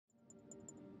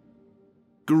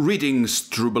Greetings,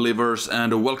 true believers,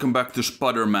 and welcome back to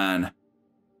Spider-Man.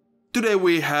 Today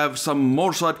we have some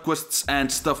more side quests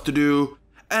and stuff to do,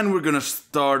 and we're gonna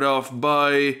start off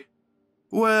by,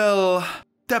 well,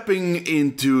 tapping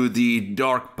into the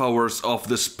dark powers of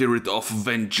the Spirit of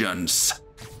Vengeance.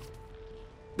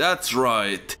 That's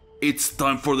right, it's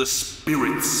time for the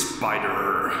Spirit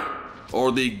Spider,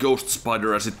 or the Ghost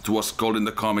Spider as it was called in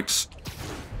the comics.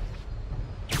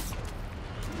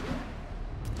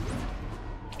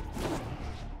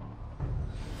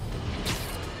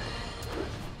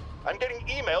 I'm getting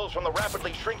emails from the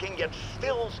rapidly shrinking yet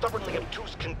still stubbornly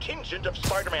obtuse contingent of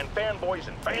Spider-Man fanboys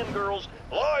and fangirls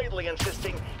blithely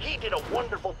insisting he did a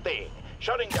wonderful thing,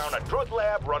 shutting down a drug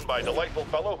lab run by a delightful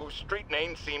fellow whose street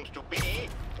name seems to be,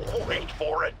 wait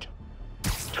for it,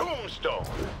 Tombstone.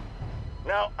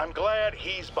 Now, I'm glad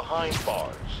he's behind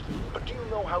bars, but do you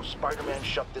know how Spider-Man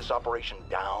shut this operation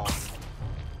down?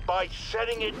 By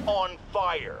setting it on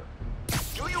fire.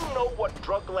 Do you know what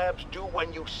drug labs do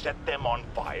when you set them on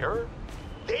fire?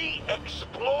 They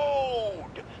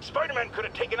explode! Spider-Man could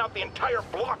have taken out the entire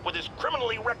block with his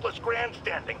criminally reckless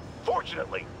grandstanding.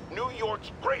 Fortunately, New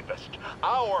York's bravest,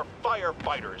 our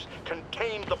firefighters,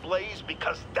 contained the blaze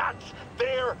because that's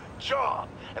their job.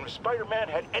 And if Spider-Man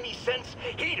had any sense,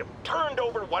 he'd have turned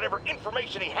over whatever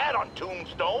information he had on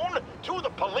Tombstone to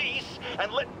the police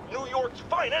and let New York's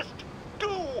finest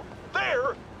do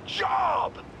their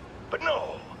job. But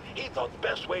no, he thought the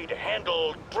best way to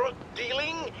handle drug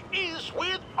dealing is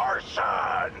with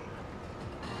arson.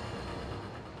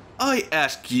 I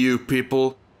ask you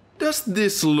people, does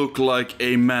this look like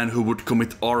a man who would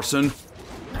commit arson?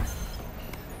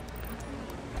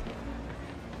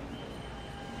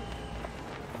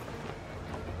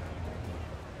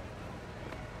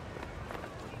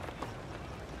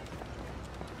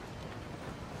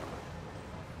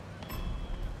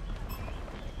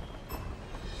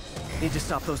 Need to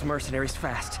stop those mercenaries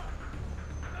fast.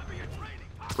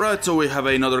 Right, so we have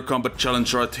another combat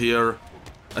challenge right here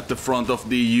at the front of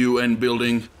the UN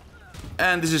building.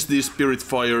 And this is the Spirit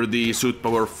Fire, the suit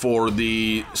power for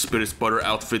the Spirit Spider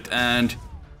outfit, and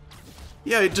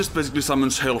yeah, it just basically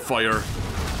summons Hellfire.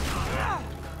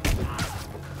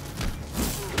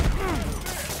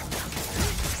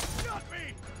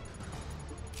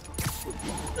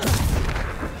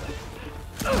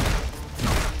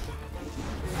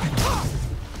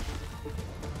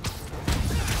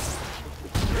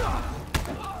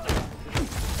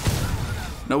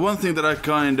 Now, one thing that I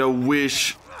kinda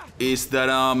wish is that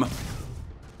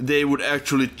they would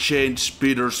actually change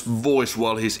Peter's voice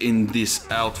while he's in this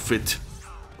outfit.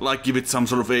 Like give it some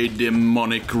sort of a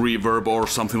demonic reverb or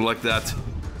something like that.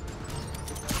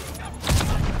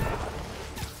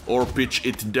 Or pitch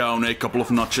it down a couple of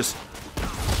notches.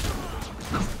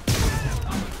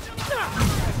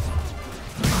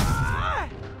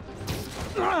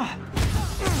 I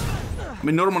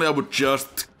mean, normally I would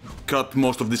just cut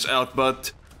most of this out,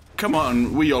 but come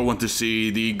on, we all want to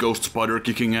see the Ghost Spider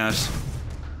kicking ass.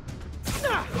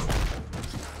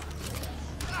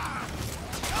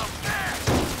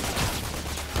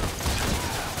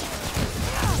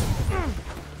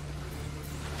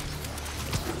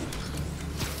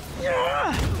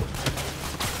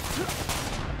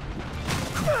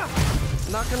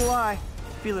 Not gonna lie,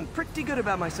 feeling pretty good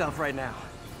about myself right now.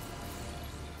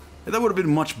 That would have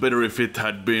been much better if it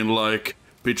had been like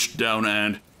pitched down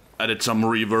and added some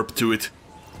reverb to it.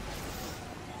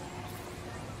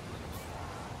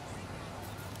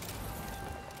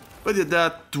 But yeah,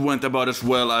 that went about as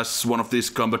well as one of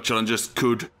these combat challenges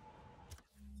could.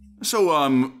 So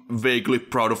I'm vaguely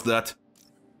proud of that.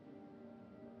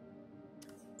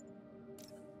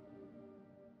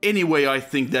 Anyway, I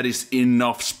think that is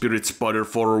enough Spirit Spider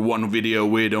for one video.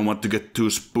 We don't want to get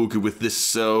too spooky with this,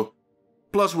 so...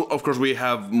 Plus, of course, we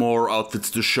have more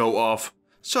outfits to show off,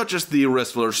 such as the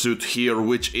wrestler suit here,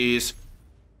 which is...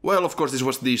 Well, of course, this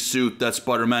was the suit that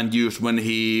Spider-Man used when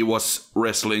he was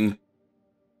wrestling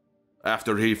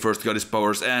after he first got his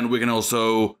powers, and we can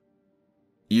also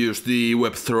use the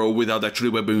web throw without actually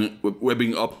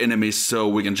webbing up enemies, so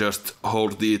we can just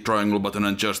hold the triangle button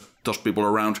and just toss people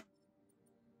around.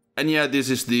 And yeah, this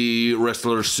is the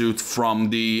wrestler suit from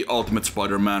the Ultimate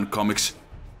Spider-Man comics.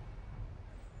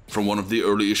 From one of the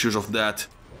early issues of that.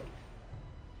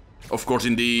 Of course,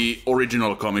 in the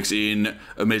original comics, in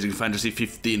Amazing Fantasy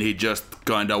 15, he just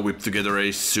kinda whipped together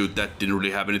a suit that didn't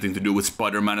really have anything to do with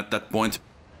Spider-Man at that point.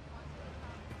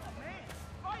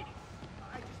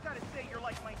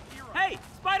 Hey,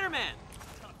 Spider-Man!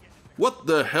 What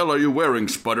the hell are you wearing,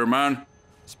 Spider-Man?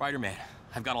 Spider-Man,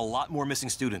 I've got a lot more missing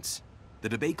students. The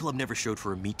debate club never showed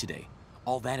for a meet today.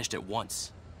 All vanished at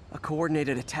once. A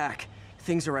coordinated attack.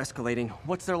 Things are escalating.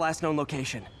 What's their last known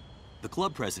location? The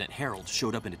club president, Harold,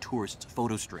 showed up in a tourist's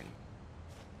photo stream.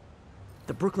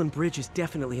 The Brooklyn Bridge is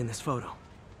definitely in this photo.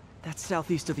 That's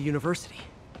southeast of the university.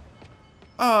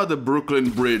 Ah, the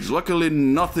Brooklyn Bridge. Luckily,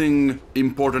 nothing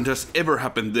important has ever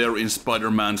happened there in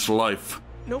Spider-Man's life.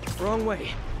 Nope, wrong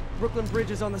way. Brooklyn Bridge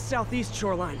is on the southeast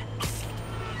shoreline.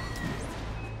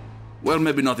 Well,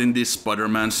 maybe not in this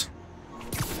Spider-Man's.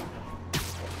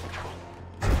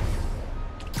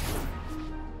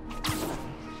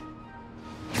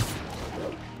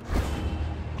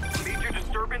 Major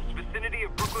disturbance vicinity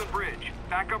of Brooklyn Bridge.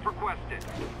 Backup requested.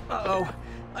 Uh-oh.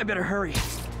 I better hurry.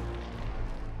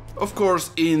 Of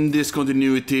course, in this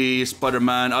continuity,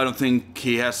 Spider-Man, I don't think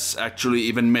he has actually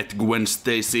even met Gwen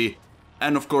Stacy.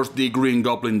 And of course, the Green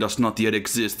Goblin does not yet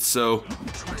exist, so...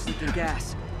 Truck's leaking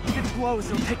gas. If it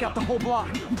blows, it'll take out the whole block.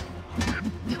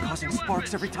 They're causing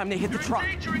sparks every time they hit the truck.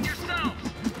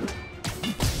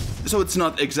 So it's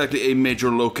not exactly a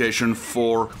major location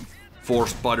for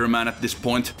Spider-Man at this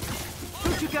point.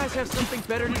 Don't you guys have something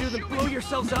better to do than blow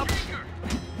yourselves up?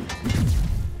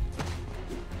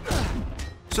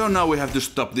 So now we have to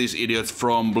stop these idiots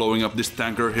from blowing up this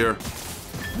tanker here.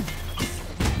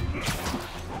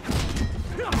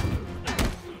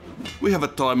 We have a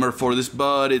timer for this,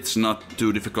 but it's not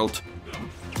too difficult.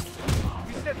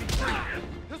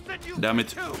 Damn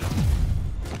it.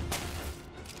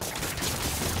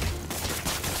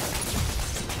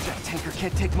 That tanker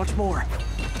can't take much more.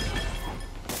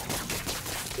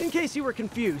 In case you were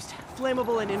confused,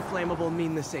 flammable and inflammable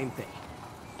mean the same thing.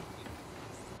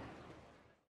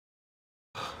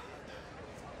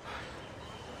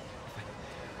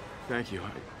 Thank you.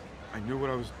 I knew what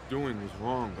I was doing was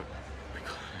wrong, but I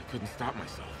couldn't stop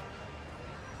myself.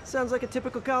 Sounds like a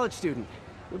typical college student.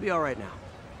 We'll be all right now.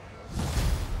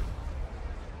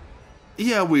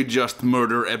 Yeah, we just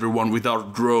murder everyone with our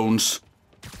drones.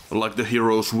 Like the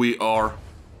heroes we are.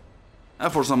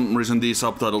 And for some reason the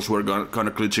subtitles were kind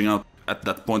of glitching out at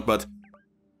that point, but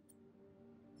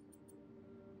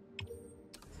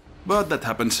that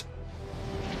happens.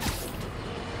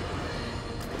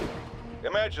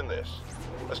 Imagine this.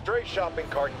 A stray shopping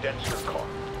cart dents your car.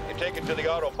 You take it to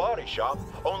the auto body shop,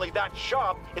 only that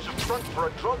shop is a front for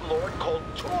a drug lord called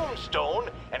Tombstone,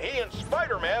 and he and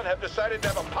Spider-Man have decided to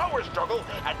have a power struggle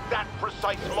at that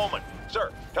precise moment.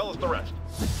 Sir, tell us the rest.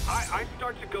 I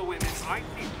start to go in and I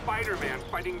see Spider-Man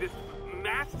fighting this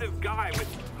massive guy with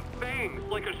fangs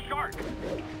like a shark.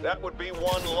 That would be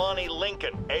one Lonnie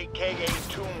Lincoln, a.k.a.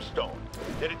 Tombstone.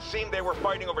 Did it seem they were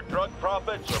fighting over drug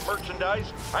profits or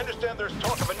merchandise? I understand there's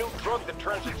talk of a new drug that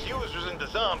turns its users into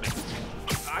zombies.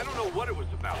 I don't know what it was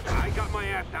about. I got my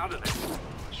ass out of there.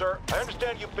 Sir, I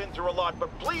understand you've been through a lot,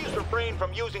 but please refrain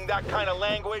from using that kind of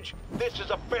language. This is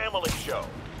a family show.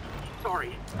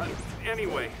 Sorry.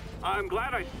 Anyway, I'm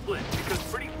glad I split, because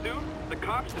pretty soon, the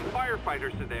cops and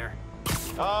firefighters are there.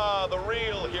 Ah, the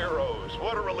real heroes.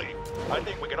 What a relief. I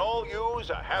think we can all use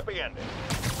a happy ending.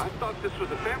 I thought this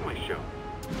was a family show.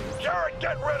 Jared,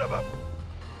 get rid of him!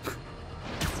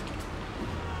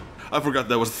 I forgot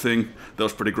that was a thing. That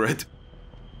was pretty great.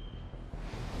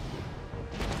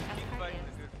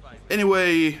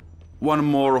 Anyway, one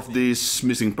more of these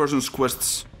missing persons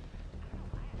quests.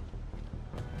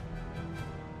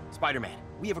 Spider-Man,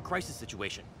 we have a crisis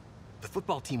situation. The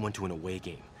football team went to an away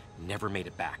game, never made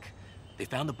it back. They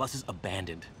found the buses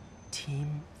abandoned.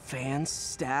 Team, fans,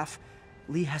 staff.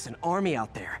 Lee has an army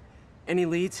out there. Any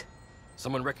leads?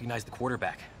 Someone recognized the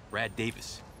quarterback, Brad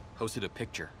Davis. Posted a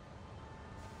picture.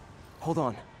 Hold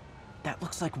on. That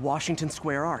looks like Washington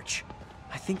Square Arch.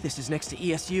 I think this is next to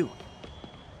ESU.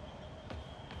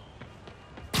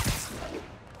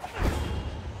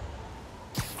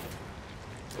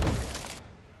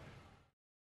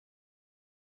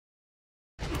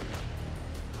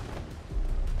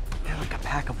 They're like a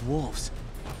pack of wolves.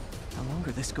 The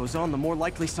longer this goes on, the more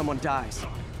likely someone dies.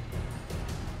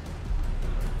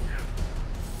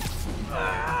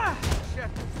 Ah! Shit.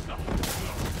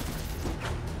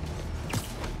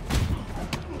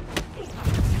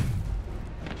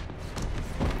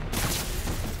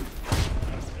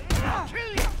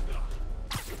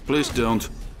 Please don't.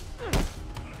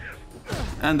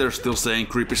 And they're still saying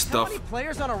creepy stuff. How many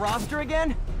players on a roster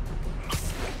again?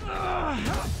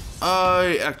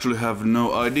 I actually have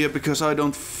no idea because I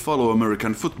don't follow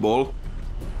American football.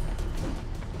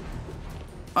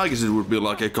 I guess it would be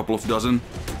like a couple of dozen.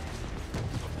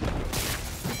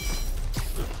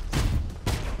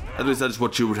 At least that is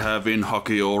what you would have in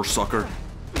hockey or soccer.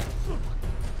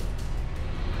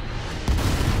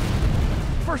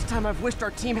 First time I've wished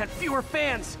our team had fewer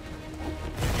fans.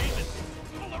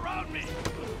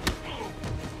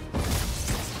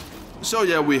 So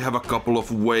yeah, we have a couple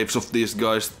of waves of these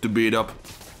guys to beat up.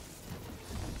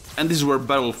 And this is where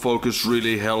battle focus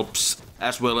really helps,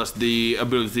 as well as the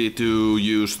ability to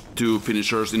use 2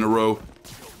 finishers in a row.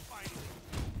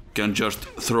 Can just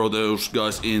throw those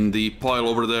guys in the pile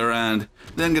over there and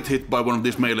then get hit by one of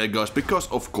these melee guys, because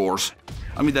of course.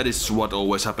 I mean, that is what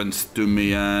always happens to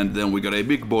me, and then we got a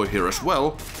big boy here as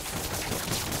well.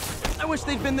 I wish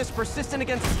they'd been this persistent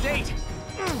against State.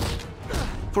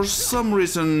 For some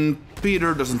reason,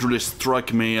 Peter doesn't really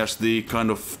strike me as the kind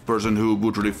of person who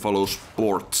would really follow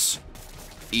sports.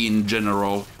 In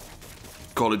general.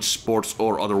 College sports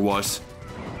or otherwise.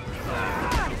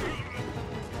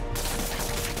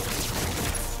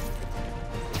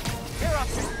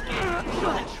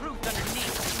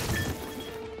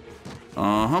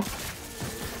 Uh-huh.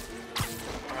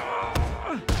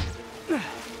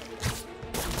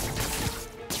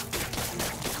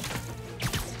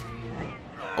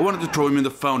 I wanted to throw him in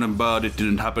the fountain, but it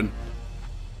didn't happen.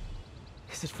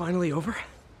 Is it finally over?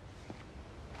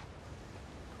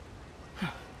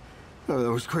 Oh,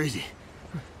 that was crazy.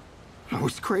 That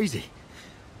was crazy.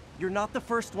 You're not the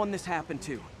first one this happened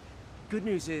to. Good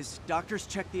news is, doctors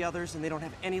checked the others and they don't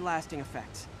have any lasting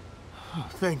effects. Oh,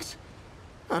 thanks.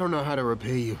 I don't know how to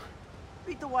repay you.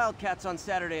 Beat the Wildcats on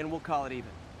Saturday and we'll call it even.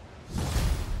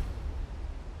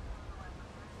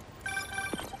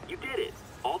 You did it.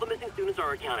 All the missing students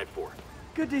are accounted for.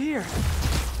 Good to hear.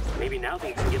 Maybe now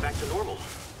things can get back to normal.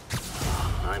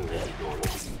 I miss normal.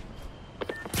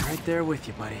 Right there with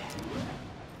you, buddy.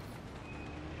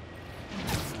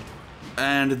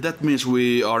 And that means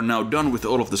we are now done with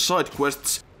all of the side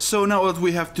quests. So now what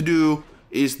we have to do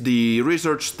is the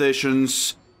research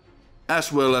stations,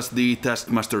 as well as the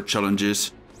Taskmaster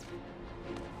challenges.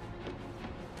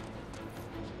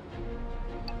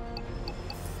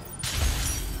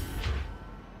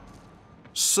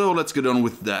 So let's get on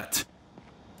with that.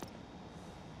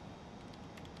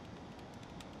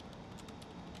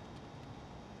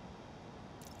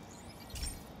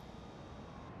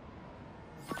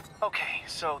 Okay,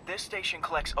 so this station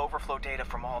collects overflow data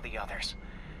from all the others.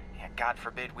 Yeah, God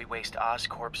forbid we waste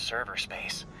Oscorp's server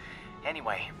space.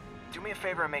 Anyway, do me a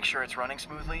favor and make sure it's running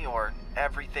smoothly, or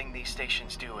everything these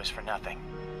stations do is for nothing.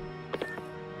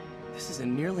 This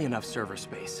isn't nearly enough server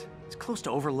space. It's close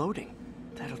to overloading.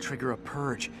 That'll trigger a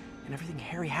purge, and everything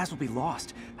Harry has will be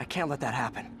lost. I can't let that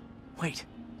happen. Wait,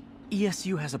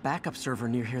 ESU has a backup server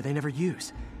near here they never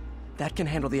use. That can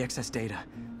handle the excess data,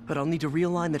 but I'll need to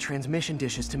realign the transmission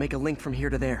dishes to make a link from here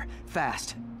to there,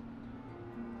 fast.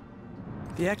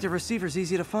 The active receiver's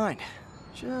easy to find.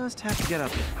 Just have to get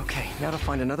up. Okay, now to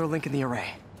find another link in the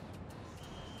array.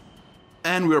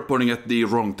 And we're pointing at the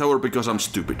wrong tower because I'm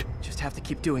stupid. Just have to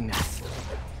keep doing that.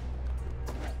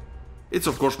 It's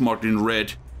of course marked in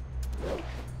red.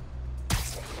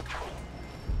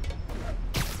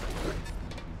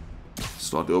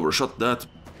 Slightly overshot that.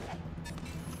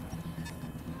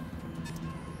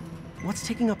 What's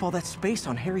taking up all that space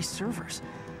on Harry's servers?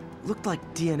 Looked like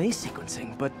DNA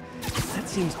sequencing, but that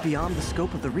seems beyond the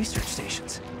scope of the research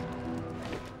stations.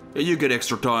 You get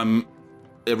extra time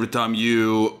every time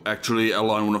you actually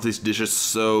align one of these dishes,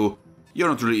 so you're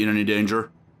not really in any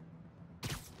danger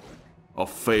of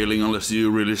failing unless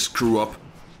you really screw up.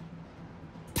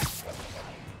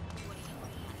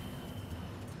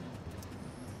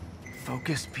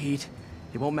 Focus, Pete.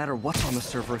 It won't matter what's on the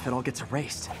server if it all gets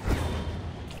erased.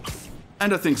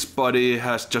 And I think Spidey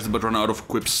has just about run out of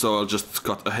quips, so I'll just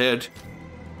cut ahead.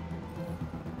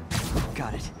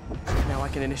 Got it. Now I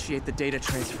can initiate the data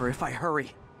transfer if I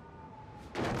hurry.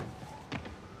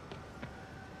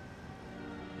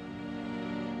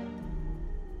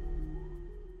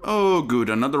 Oh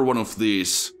good, another one of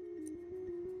these.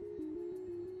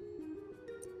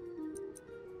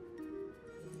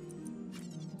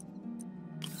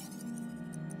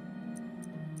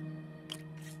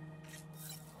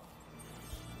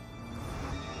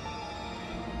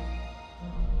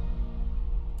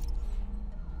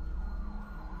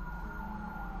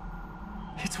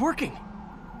 It's working!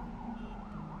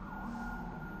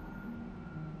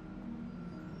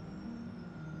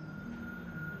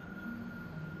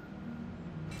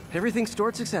 Everything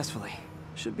stored successfully.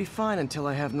 Should be fine until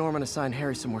I have Norman assign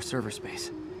Harry some more server space.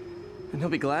 And he'll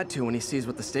be glad to when he sees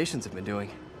what the stations have been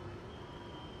doing.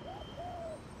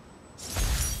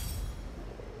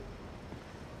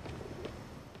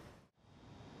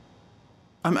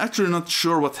 I'm actually not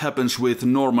sure what happens with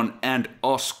Norman and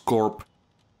Oscorp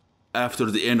after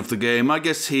the end of the game. I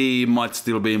guess he might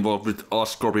still be involved with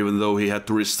Oscorp even though he had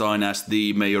to resign as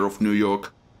the mayor of New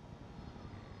York.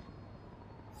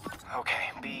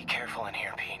 Okay, be careful in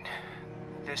here, Pete.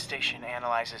 This station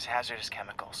analyzes hazardous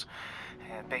chemicals,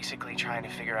 basically trying to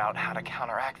figure out how to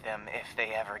counteract them if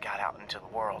they ever got out into the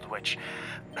world, which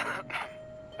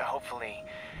hopefully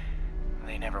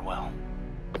they never will.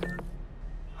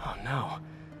 Oh no.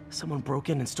 Someone broke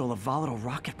in and stole a volatile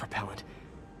rocket propellant.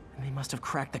 And they must have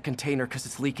cracked the container because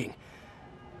it's leaking.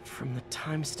 From the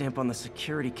timestamp on the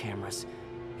security cameras,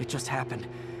 it just happened.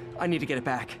 I need to get it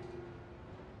back.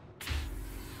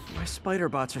 My spider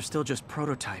bots are still just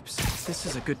prototypes. This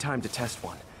is a good time to test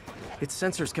one. Its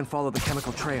sensors can follow the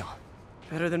chemical trail.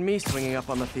 Better than me swinging up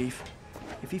on the thief.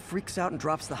 If he freaks out and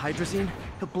drops the hydrazine,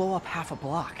 he'll blow up half a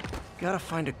block. Gotta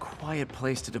find a quiet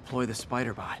place to deploy the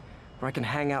spider bot, where I can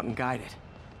hang out and guide it.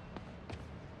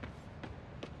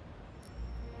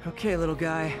 Okay, little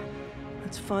guy.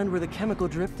 Let's find where the chemical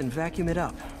dripped and vacuum it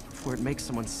up before it makes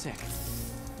someone sick.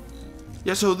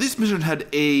 Yeah, so this mission had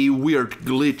a weird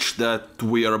glitch that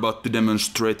we are about to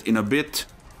demonstrate in a bit.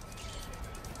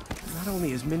 Not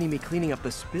only is Mini-Me cleaning up the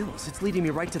spills, it's leading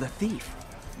me right to the thief.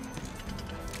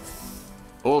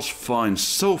 All's fine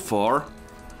so far.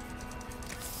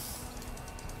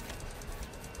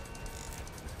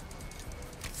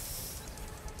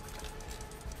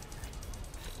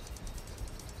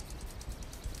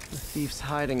 The thief's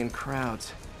hiding in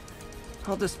crowds.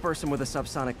 I'll disperse him with a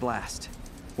subsonic blast.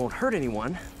 Won't hurt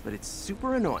anyone, but it's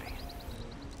super annoying.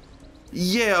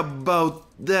 Yeah, about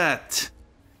that.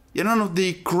 Yeah, none of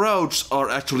the crowds are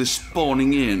actually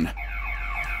spawning in.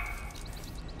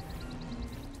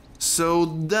 So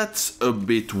that's a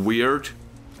bit weird.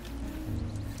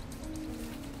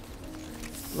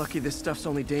 Lucky this stuff's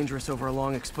only dangerous over a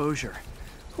long exposure.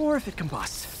 Or if it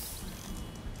combusts.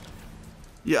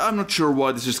 Yeah, I'm not sure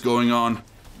why this is going on.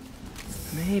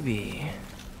 Maybe...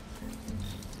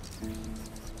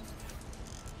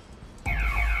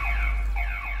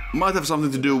 Might have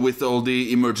something to do with all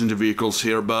the emergency vehicles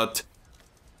here, but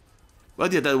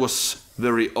yeah, that was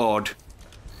very odd.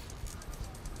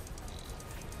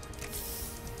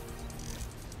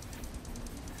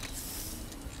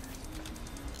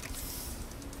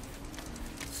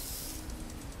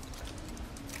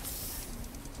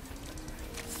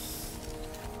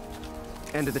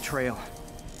 End of the trail.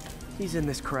 He's in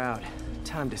this crowd.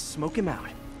 Time to smoke him out.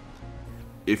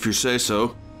 If you say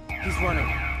so. He's running.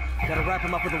 Gotta wrap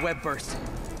him up with a web burst.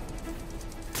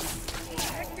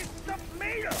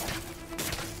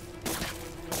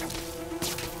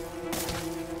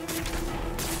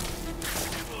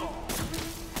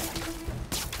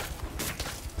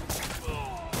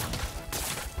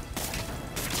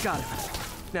 Got him.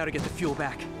 Now to get the fuel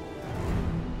back.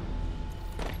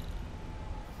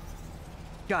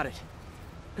 Got it.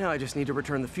 Now I just need to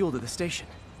return the fuel to the station.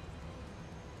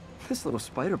 This little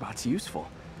spider bot's useful.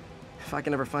 If I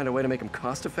can ever find a way to make them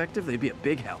cost-effective, they'd be a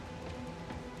big help.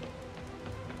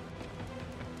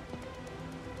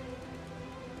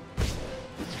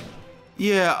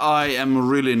 Yeah, I am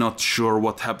really not sure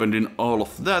what happened in all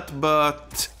of that,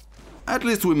 but at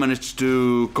least we managed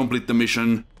to complete the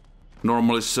mission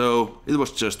normally, so it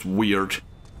was just weird.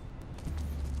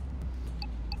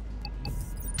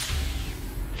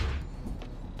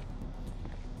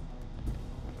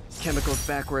 Chemicals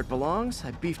back where it belongs.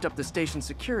 I beefed up the station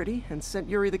security and sent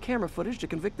Yuri the camera footage to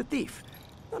convict the thief.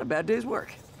 Not a bad day's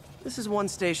work. This is one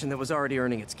station that was already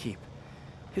earning its keep.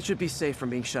 It should be safe from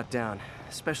being shut down,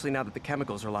 especially now that the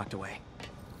chemicals are locked away.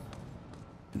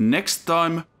 Next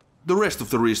time, the rest of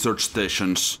the research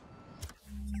stations.